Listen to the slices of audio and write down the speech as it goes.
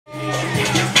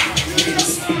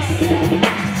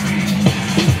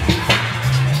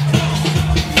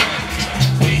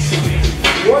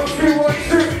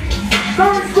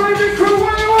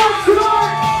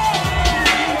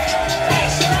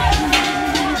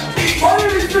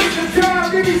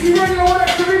Radio 1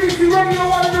 Extra, BBC Radio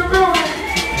 1 in the building.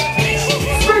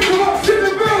 SPEAKERBOX in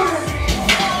the building.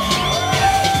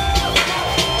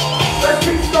 Let's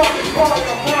kick start this party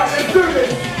up, right, let's do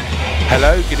this.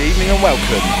 Hello, good evening and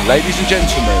welcome, ladies and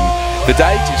gentlemen. The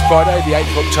date is Friday the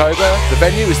 8th of October, the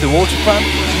venue is the Waterfront,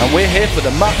 and we're here for the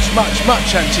much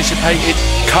anticipated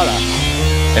Colour.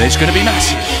 And it's going to be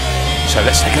massive, so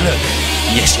let's take a look.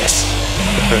 Yes, yes.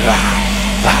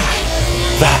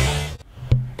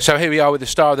 So here we are with the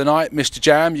star of the night, Mr.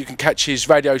 Jam. You can catch his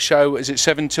radio show, is it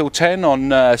 7 till 10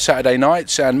 on Saturday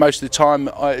nights, and most of the time...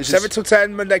 7 till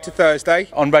 10, Monday to Thursday.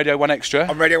 On Radio 1 Extra?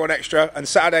 On Radio 1 Extra, and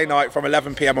Saturday night from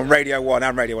 11 PM on Radio 1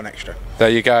 and Radio 1 Extra. There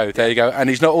you go, there you go.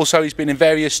 And he's been in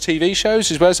various TV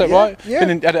shows as well, is that right? Yeah.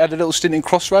 Had a little stint in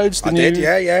Crossroads, I did,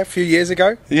 yeah, a few years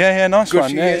ago. Yeah, nice one.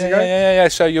 Few years ago. Yeah.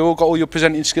 So you all got all your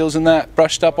presenting skills and that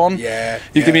brushed up on? Yeah.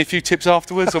 You give me a few tips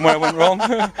afterwards on where I went wrong?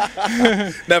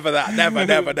 Never that,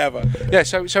 never. Yeah,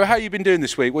 so how you been doing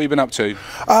this week? What have you been up to?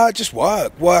 Just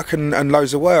work and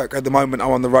loads of work. At the moment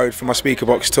I'm on the road for my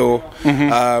SPEAKERBOX tour.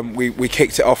 We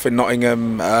kicked it off in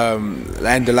Nottingham the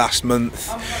end of last month,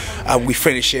 and we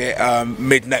finish it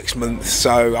mid next month,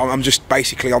 so I'm just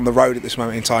basically on the road at this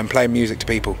moment in time playing music to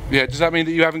people. Yeah, does that mean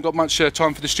that you haven't got much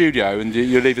time for the studio and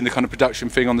you're leaving the kind of production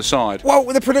thing on the side? Well,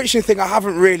 with the production thing I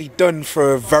haven't really done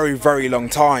for a very long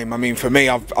time. I mean, for me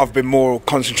I've been more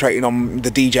concentrating on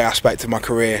the DJ aspect of my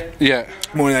career. Yeah.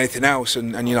 More than anything else,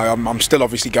 and you know, I'm still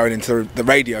obviously going into the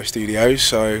radio studios,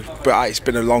 so, but it's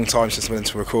been a long time since I've been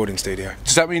into a recording studio.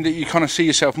 Does that mean that you kind of see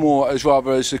yourself more as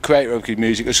rather as a creator of good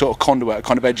music, a sort of conduit, a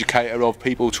kind of educator of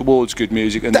people towards good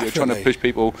music, and that you're trying to push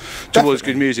people towards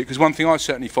good music? Because one thing I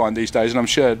certainly find these days, and I'm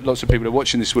sure lots of people who are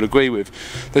watching this will agree with,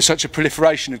 there's such a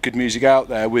proliferation of good music out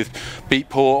there with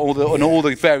Beatport, and all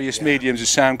the various mediums of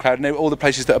SoundCloud, and all the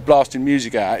places that are blasting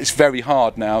music out. It's very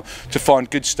hard now to find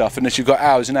good stuff unless you've got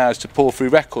hours and hours to pour through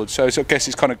records. So I guess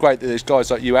it's kind of great that there's guys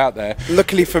like you out there.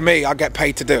 Luckily for me, I get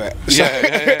paid to do it. So,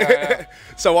 yeah.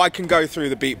 So I can go through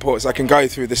the Beatports, I can go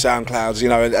through the SoundClouds. You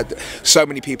know, so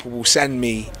many people will send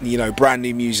me, you know, brand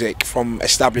new music from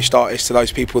established artists to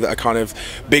those people that are kind of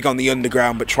big on the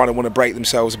underground but trying to want to break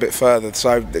themselves a bit further.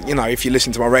 So, you know, if you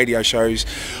listen to my radio shows,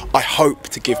 I hope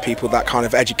to give people that kind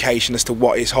of education as to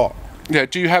what is hot. Yeah,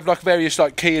 do you have like various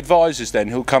like key advisors then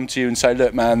who'll come to you and say,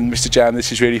 look man, Mr. Jam,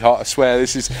 this is really hot, I swear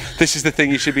this is the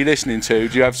thing you should be listening to?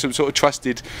 Do you have some sort of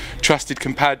trusted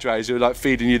compadres who are like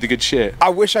feeding you the good shit? I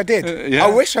wish I did. Yeah? I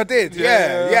wish I did.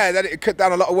 Yeah, that it cut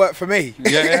down a lot of work for me.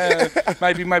 Yeah.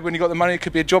 Maybe when you got the money it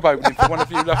could be a job opening for one of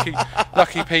you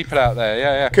lucky people out there.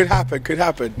 Yeah. Could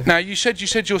happen. Now you said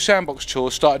your Sandbox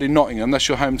tour started in Nottingham, that's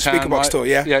your hometown. SPEAKERBOX tour,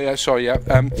 yeah. Yeah, sorry, yeah.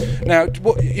 Now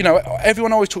you know,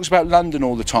 everyone always talks about London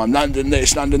all the time. London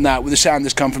this, London that, with the sound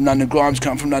that's come from London, grime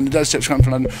come from London, dubstep's come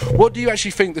from London. What do you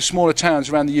actually think the smaller towns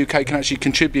around the UK can actually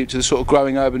contribute to the sort of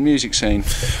growing urban music scene?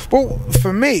 Well,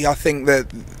 for me, I think that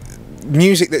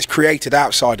music that's created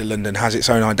outside of London has its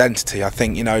own identity. I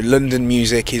think, you know, London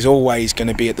music is always going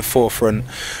to be at the forefront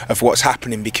of what's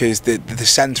happening because the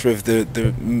centre of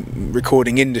the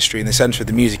recording industry and the centre of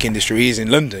the music industry is in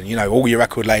London. You know, all your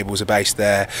record labels are based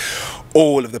there,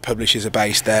 all of the publishers are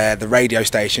based there, the radio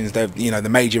stations, the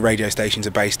major radio stations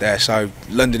are based there, so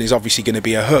London is obviously going to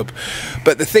be a hub.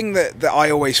 But the thing that I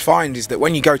always find is that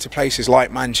when you go to places like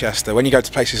Manchester, when you go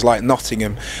to places like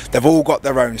Nottingham, they've all got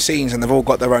their own scenes and they've all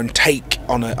got their own take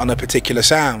on a particular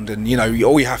sound. And you know,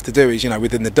 all you have to do is, you know,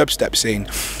 within the dubstep scene,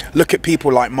 look at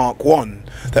people like Mark One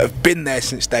that have been there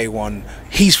since day one.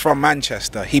 He's from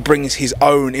Manchester, he brings his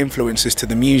own influences to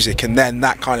the music, and then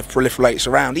that kind of proliferates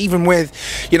around. Even with,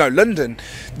 you know, London,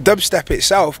 dubstep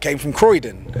itself came from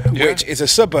Croydon, which is a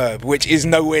suburb which is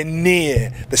nowhere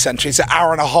near the centre. It's an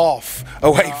hour and a half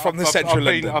away from the central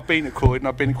London. I've been at Croydon.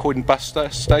 I've been at Croydon bus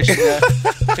station.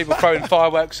 People throwing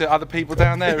fireworks at other people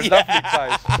down there. It's a lovely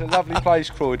place. It's a lovely place,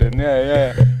 Croydon.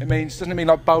 Yeah. Doesn't it mean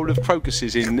like bowl of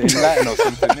crocuses in Latin or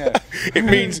something? Yeah. It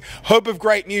means hub of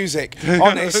great music.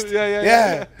 Honest.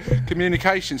 Yeah.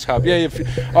 Communications hub. Yeah.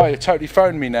 You're totally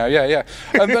throwing me now. Yeah.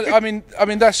 But I mean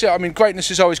that's it. I mean, greatness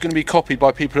is always going to be copied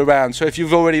by people around. So if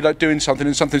you've already like doing something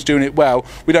and something's doing it well,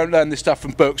 we don't learn this stuff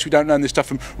from books. We don't learn this stuff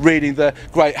from reading the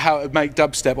great how to make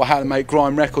dubstep or how to make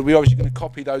grime record. We're obviously going to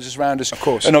copy those around us, of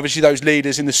course. And obviously those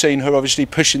leaders in the scene who are obviously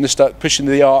pushing the stuff, pushing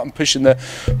the art, and pushing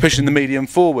the medium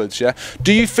forwards. Yeah.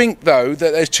 Do you think though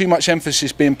that there's too much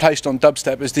emphasis being placed on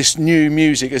dubstep as this new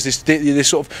music, as this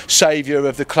sort of saviour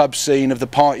of the club scene, of the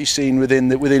party scene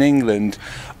within England?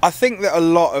 I think that a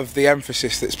lot of the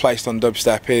emphasis that's placed on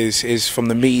dubstep is from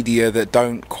the media that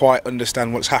don't quite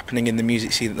understand what's happening in the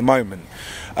music scene at the moment.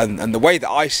 And the way that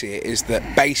I see it is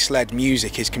that bass-led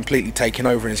music is completely taken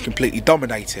over and is completely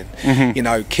dominating. You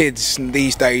know, kids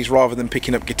these days, rather than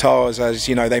picking up guitars as,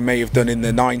 you know, they may have done in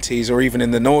the 90s or even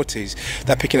in the noughties,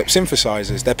 they're picking up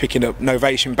synthesizers, they're picking up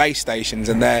Novation bass stations,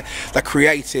 and they're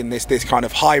creating this kind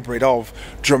of hybrid of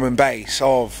drum and bass,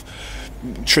 of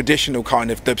traditional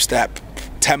kind of dubstep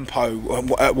tempo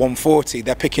at 140.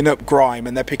 They're picking up grime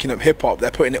and they're picking up hip-hop,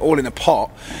 they're putting it all in a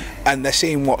pot and they're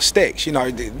seeing what sticks. You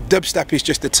know, dubstep is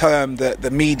just a term that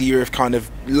the media have kind of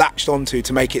latched onto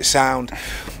to make it sound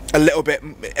a little bit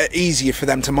easier for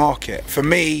them to market. For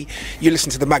me, you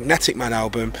listen to the Magnetic Man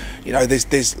album, you know,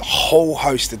 there's a whole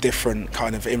host of different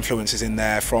kind of influences in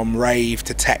there, from rave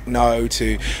to techno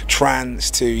to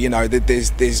trance to, you know,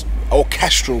 there's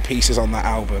orchestral pieces on that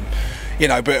album. You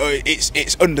know, but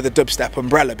it's under the dubstep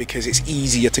umbrella because it's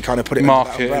easier to kind of put it under that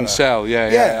umbrella. Market and sell,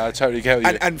 yeah, I totally get you.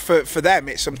 And for them,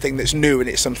 it's something that's new and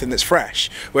it's something that's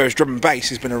fresh. Whereas drum and bass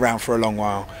has been around for a long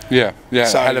while. Yeah,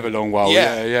 so, a hell of a long while.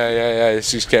 Yeah. It's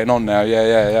just getting on now.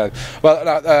 Yeah.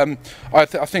 Well, I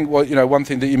think one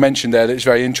thing that you mentioned there that's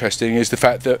very interesting is the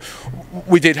fact that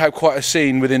we did have quite a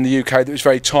scene within the UK that was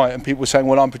very tight, and people were saying,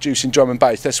 well, I'm producing drum and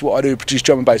bass. That's what I do, produce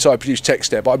drum and bass. I produce tech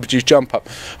step, I produce jump up.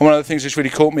 And one of the things that's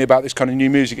really caught me about this kind of new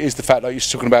music is the fact, like you're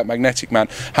talking about Magnetic Man,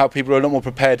 how people are a lot more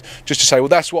prepared just to say, well,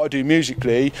 that's what I do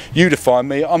musically, you define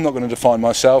me, I'm not going to define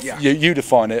myself, you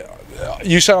define it.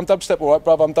 You say I'm dubstep, all right,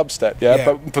 brother, I'm dubstep,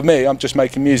 but for me, I'm just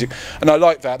making music. And I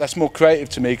like that. That's more creative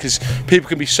to me, because people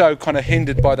can be so kind of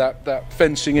hindered by that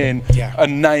fencing in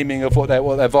and naming of what their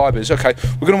vibe is. Okay,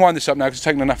 we're going to wind this up now because it's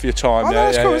taking enough of your time. Oh, no,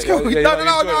 it's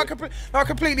cool. I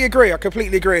completely agree.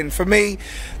 And for me,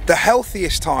 the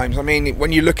healthiest times, I mean,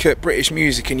 when you look at British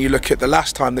music and you look at the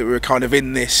last time that we were kind of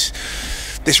in this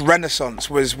renaissance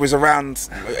was around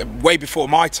way before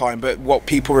my time, but what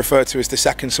people refer to as the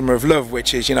second summer of love,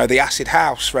 which is, you know, the acid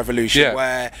house revolution,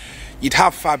 where you'd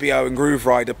have Fabio and Groove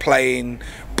Rider playing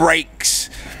breaks,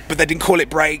 but they didn't call it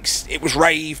breaks. It was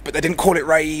rave, but they didn't call it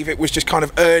rave. It was just kind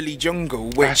of early jungle.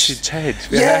 Which, Acid Ted.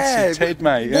 Acid Ted,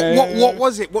 mate. What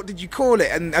was it? What did you call it?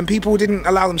 And people didn't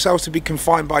allow themselves to be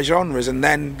confined by genres, and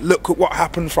then look at what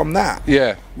happened from that.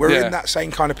 We're in that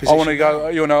same kind of position. I want to go,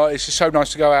 you know, it's just so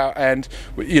nice to go out and,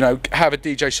 you know, have a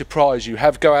DJ surprise you.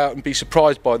 Go out and be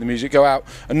surprised by the music. Go out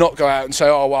and not go out and say,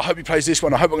 oh, well, I hope he plays this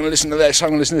one. I hope I'm going to listen to this. I'm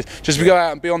going to listen to this. Just go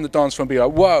out and be on the dance floor and be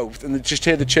like, whoa, and just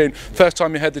hear the tune. First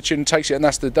time you heard the tune, takes it, and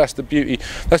that's the beauty.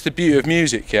 That's the beauty of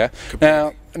music,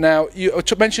 Now, you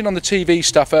mentioned on the TV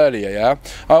stuff earlier,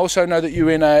 I also know that you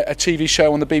were in a TV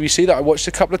show on the BBC that I watched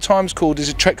a couple of times called, is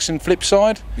it Treks and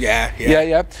Flipside?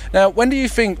 Yeah. Now, when do you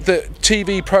think that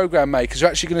TV programme makers are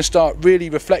actually going to start really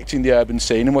reflecting the urban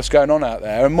scene and what's going on out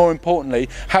there, and more importantly,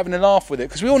 having a laugh with it?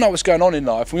 Because we all know what's going on in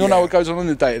life, and we all know what goes on in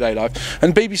the day-to-day life,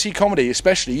 and BBC comedy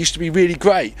especially used to be really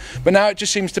great, but now it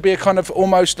just seems to be a kind of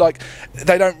almost like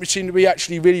they don't seem to be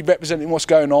actually really representing what's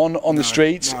going on the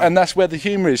streets, and that's where the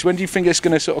humour is. When do you think it's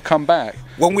going to sort of come back?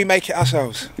 When we make it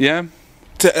ourselves.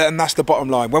 And that's the bottom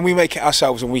line. When we make it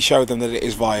ourselves and we show them that it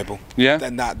is viable,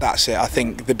 then that's it. I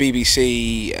think the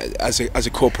BBC as a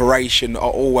corporation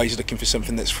are always looking for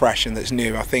something that's fresh and that's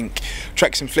new. I think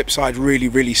Treks and Flipside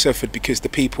really suffered because the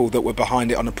people that were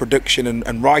behind it on a production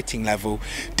and writing level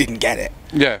didn't get it.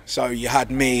 So you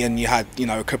had me and you had, you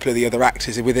know, a couple of the other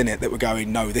actors within it that were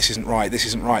going, no, this isn't right,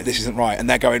 and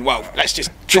they're going, well, let's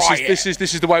just try it. This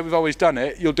is the way we've always done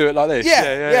it. You'll do it like this.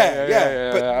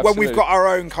 But when we've got our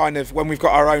own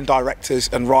our own directors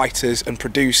and writers and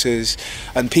producers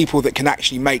and people that can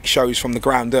actually make shows from the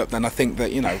ground up, then I think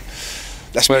that, you know,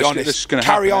 let's be honest,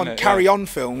 Carry On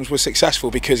films was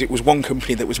successful because it was one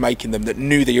company that was making them, that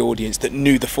knew the audience, that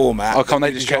knew the format.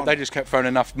 They just kept throwing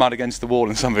enough mud against the wall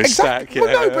and some of it stack.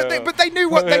 Well, no, but they knew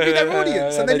what they knew their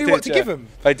audience, and they knew what to give them.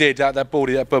 They did that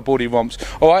bawdy romps.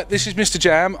 All right, this is Mr.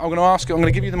 Jam. I'm going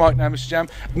to give you the mic now, Mr. Jam.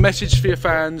 Message for your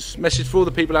fans, message for all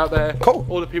the people out there. Cool.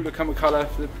 All the people that come with colour,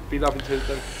 be loving to.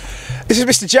 This is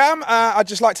Mr. Jam. I'd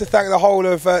just like to thank the whole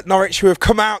of Norwich who have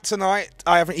come out tonight.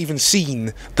 I haven't even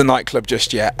seen the nightclub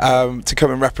just yet, to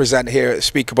come and represent here at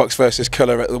SPEAKERBOX versus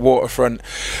Colour at the Waterfront.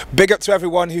 Big up to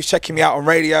everyone who's checking me out on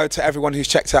radio, to everyone who's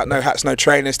checked out No Hats No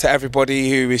Trainers, to everybody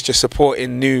who is just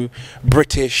supporting new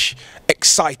British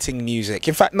exciting music.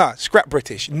 In fact, no, scrap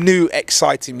British, new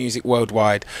exciting music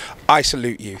worldwide. I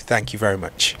salute you. Thank you very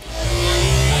much.